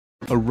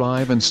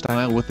Arrive in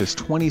style with this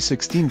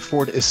 2016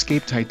 Ford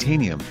Escape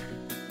Titanium.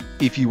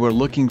 If you are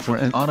looking for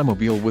an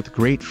automobile with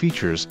great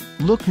features,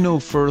 look no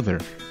further.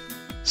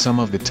 Some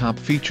of the top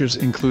features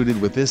included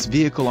with this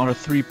vehicle are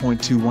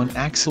 3.21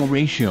 axle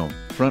ratio,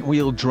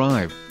 front-wheel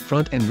drive,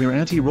 front and rear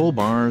anti-roll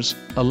bars,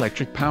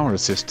 electric power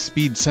assist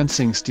speed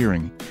sensing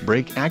steering,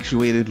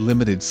 brake-actuated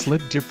limited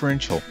slip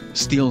differential,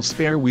 steel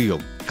spare wheel,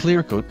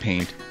 clear coat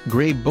paint,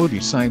 grey body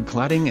side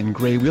cladding and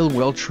grey wheel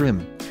well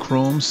trim,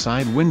 chrome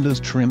side windows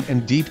trim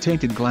and deep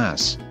tinted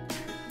glass.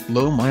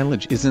 Low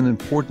mileage is an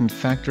important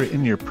factor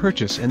in your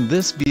purchase, and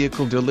this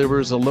vehicle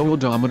delivers a low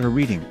odometer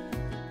reading.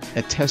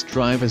 A test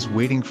drive is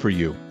waiting for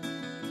you.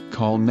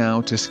 Call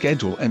now to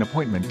schedule an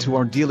appointment to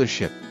our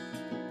dealership.